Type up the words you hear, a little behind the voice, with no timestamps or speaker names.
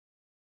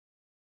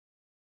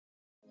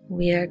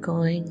we are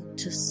going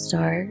to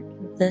start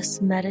this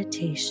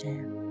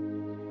meditation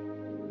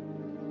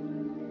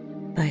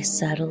by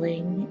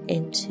settling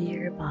into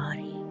your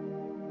body,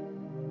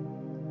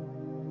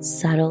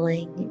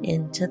 settling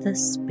into the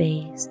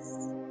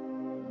space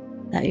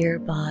that your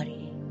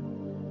body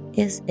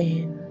is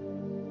in,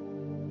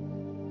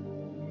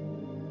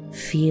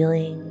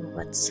 feeling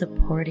what's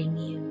supporting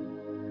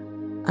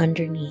you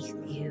underneath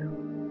you,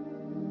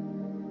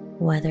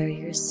 whether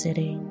you're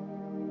sitting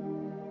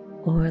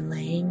or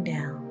laying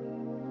down.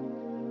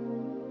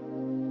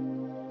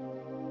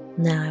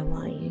 Now I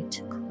want you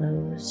to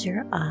close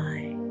your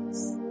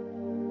eyes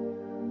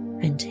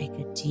and take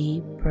a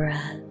deep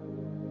breath,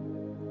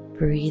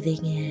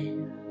 breathing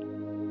in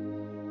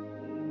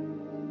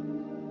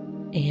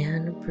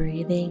and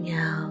breathing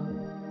out.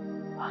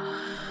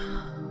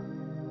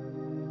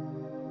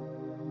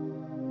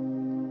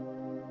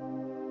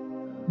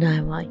 Now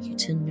I want you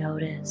to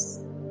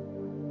notice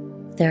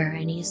if there are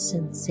any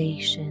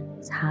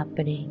sensations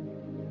happening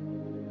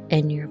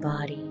in your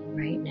body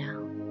right now.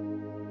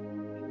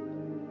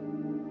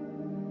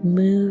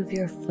 Move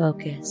your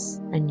focus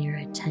and your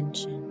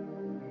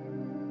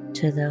attention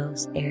to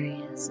those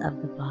areas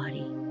of the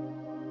body.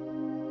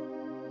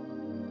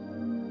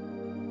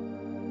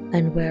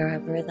 And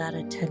wherever that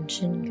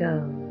attention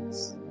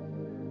goes,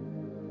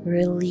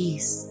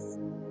 release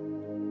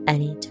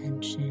any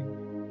tension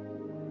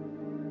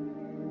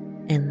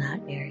in that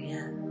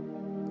area,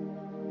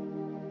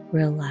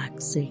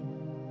 relaxing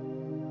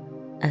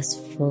as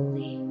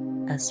fully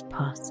as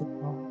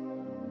possible.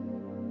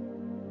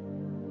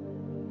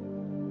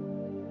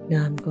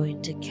 Now I'm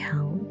going to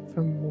count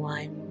from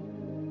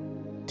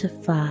 1 to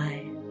 5,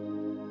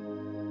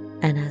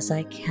 and as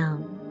I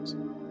count,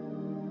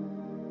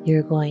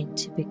 you're going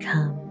to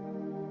become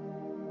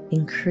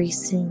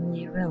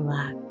increasingly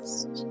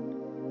relaxed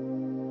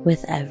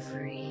with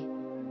every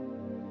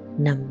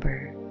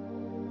number.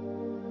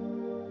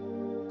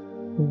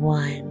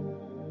 1,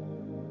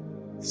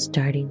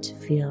 starting to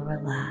feel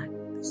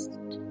relaxed.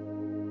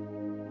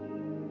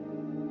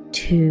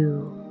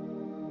 2,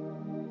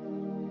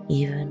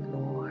 even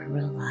more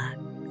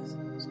relaxed.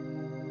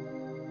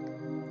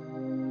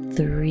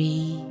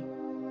 3,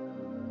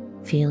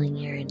 feeling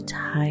your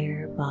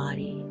entire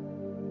body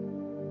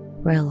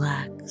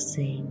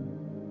relaxing,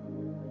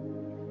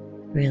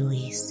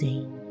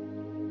 releasing.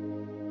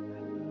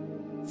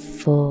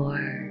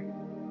 4,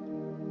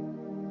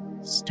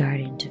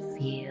 starting to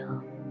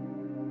feel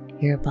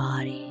your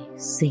body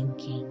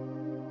sinking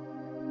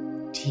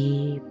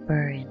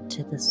deeper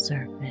into the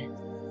surface.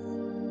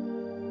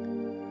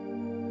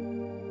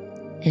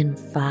 And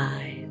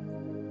 5,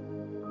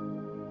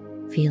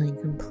 feeling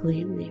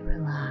completely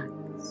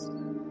relaxed.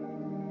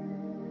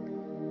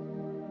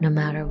 No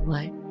matter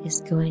what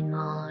is going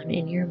on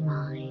in your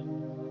mind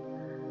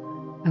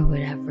or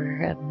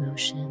whatever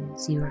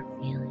emotions you are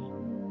feeling,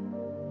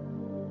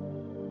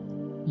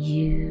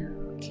 you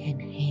can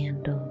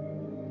handle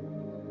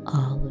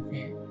all of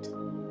it.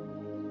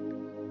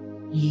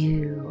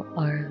 You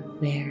are a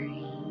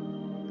very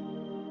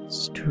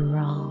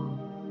strong,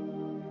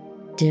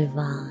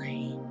 divine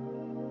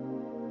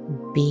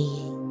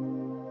being,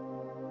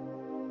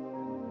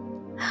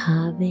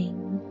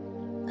 having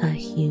a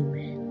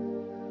human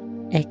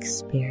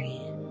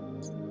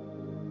experience.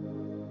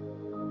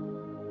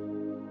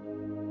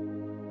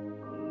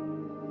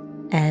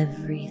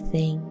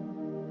 Everything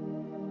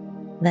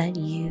that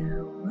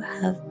you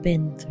have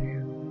been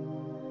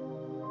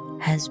through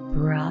has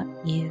brought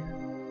you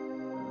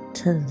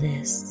to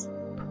this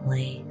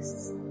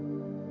place.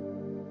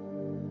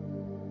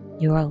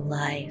 Your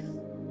life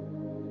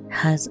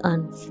has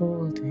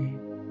unfolded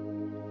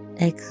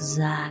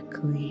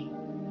exactly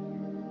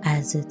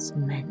as it's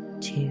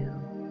meant to,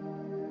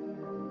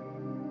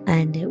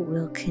 and it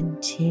will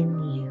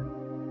continue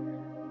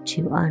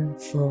to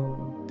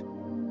unfold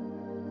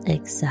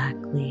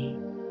exactly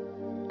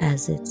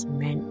as it's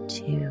meant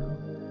to.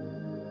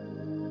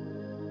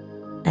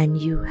 And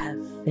you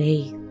have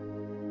faith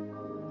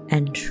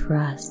and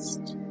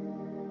trust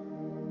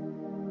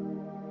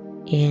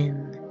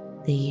in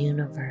the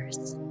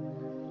universe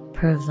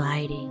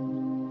providing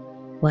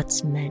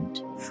what's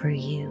meant for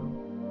you.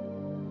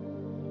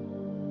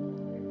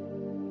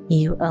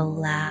 You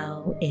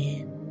allow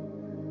in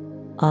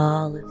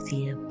all of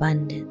the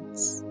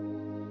abundance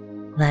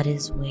that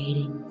is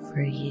waiting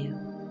for you.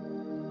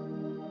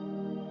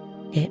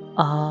 It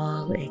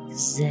all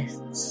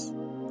exists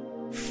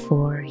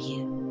for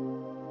you.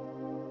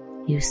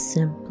 You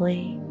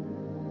simply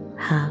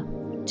have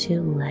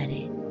to let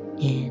it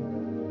in.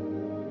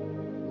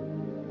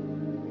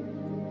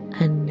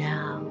 And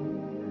now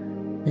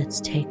let's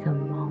take a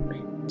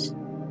moment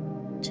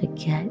to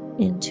get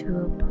into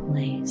a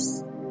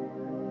place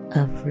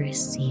of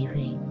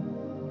receiving.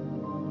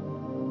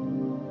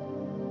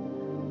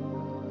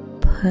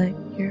 Put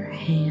your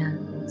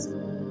hands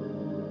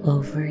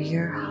over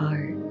your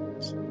heart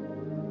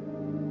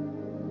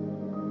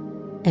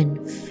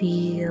and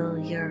feel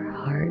your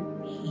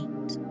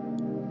heartbeat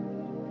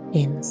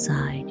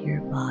inside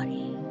your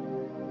body.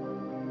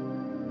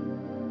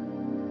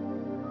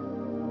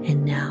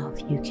 And now,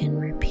 if you can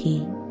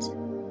repeat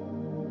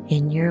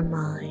in your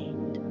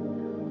mind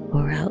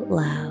or out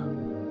loud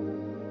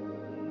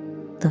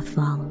the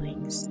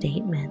following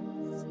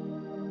statements.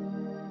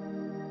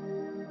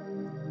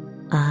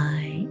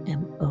 I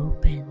am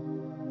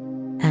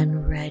open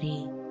and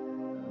ready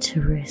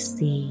to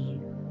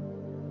receive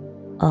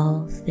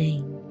all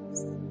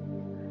things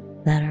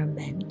that are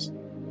meant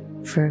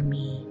for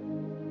me.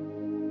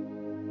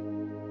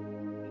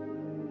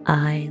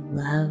 I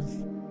love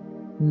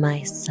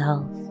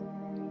myself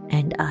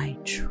and I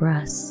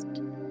trust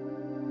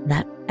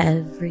that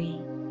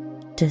every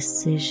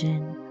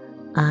decision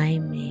I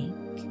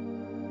make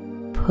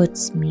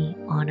puts me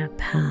on a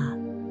path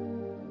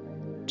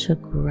to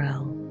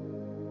grow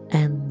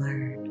and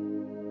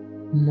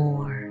learn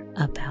more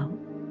about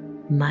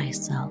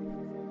myself.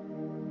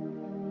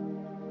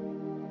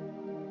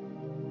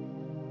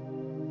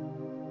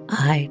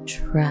 I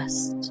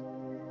trust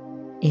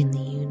in the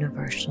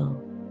universal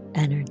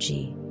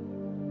energy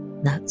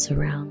that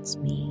surrounds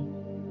me.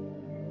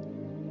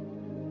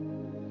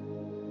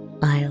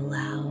 I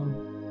allow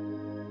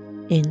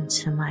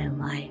into my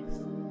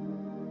life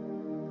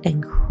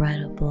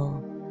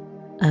incredible,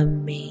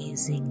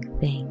 amazing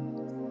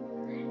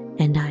things,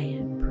 and I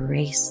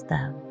embrace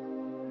them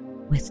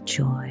with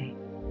joy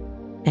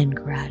and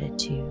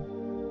gratitude.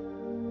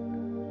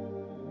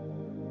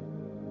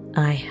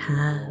 I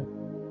have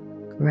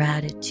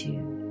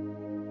gratitude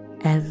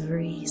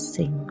every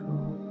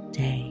single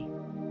day.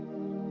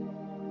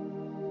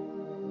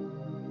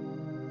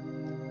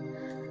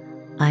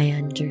 I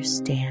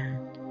understand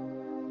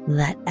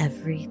that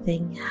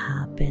everything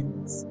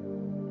happens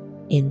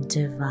in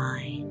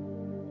divine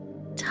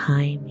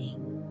timing,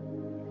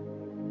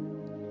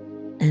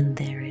 and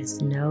there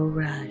is no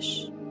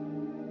rush.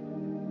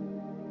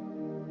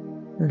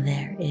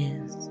 There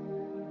is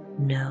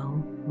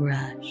no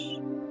rush.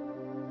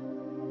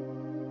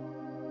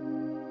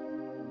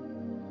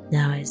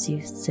 Now, as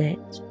you sit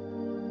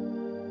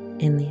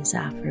in these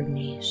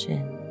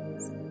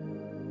affirmations,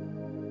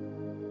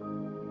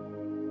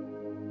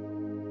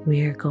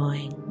 we are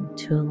going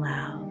to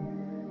allow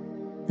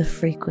the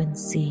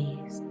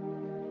frequencies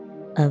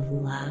of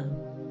love,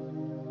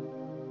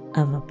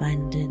 of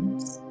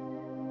abundance,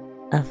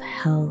 of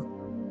health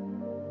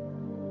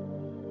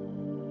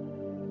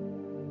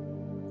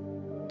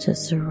to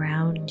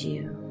surround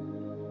you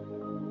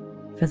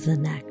for the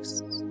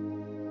next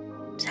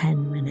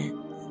 10 minutes.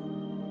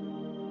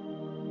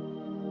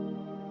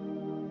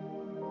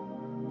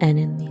 And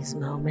in these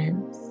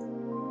moments,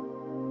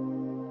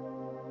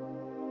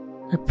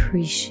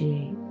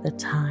 appreciate the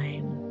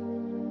time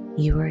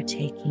you are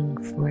taking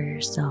for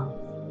yourself.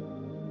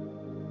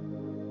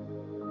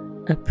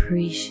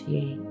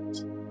 Appreciate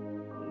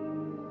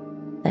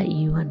that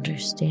you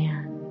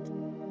understand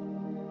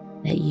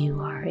that you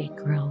are a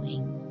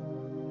growing,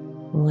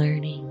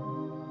 learning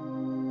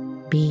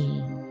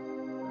being,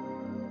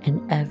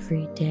 and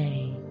every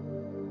day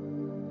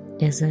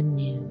is a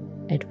new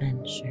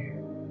adventure.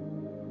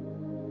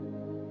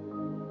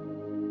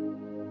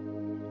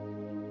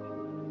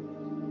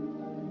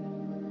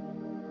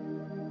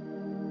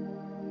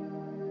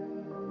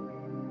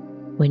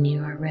 When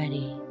you are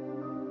ready,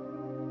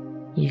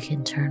 you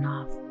can turn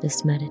off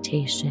this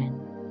meditation,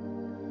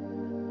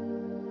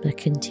 but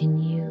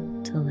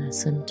continue to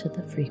listen to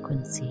the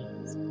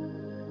frequencies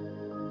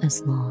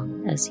as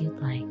long as you'd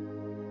like.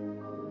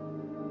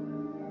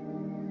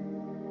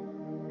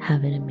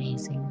 Have an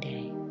amazing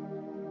day.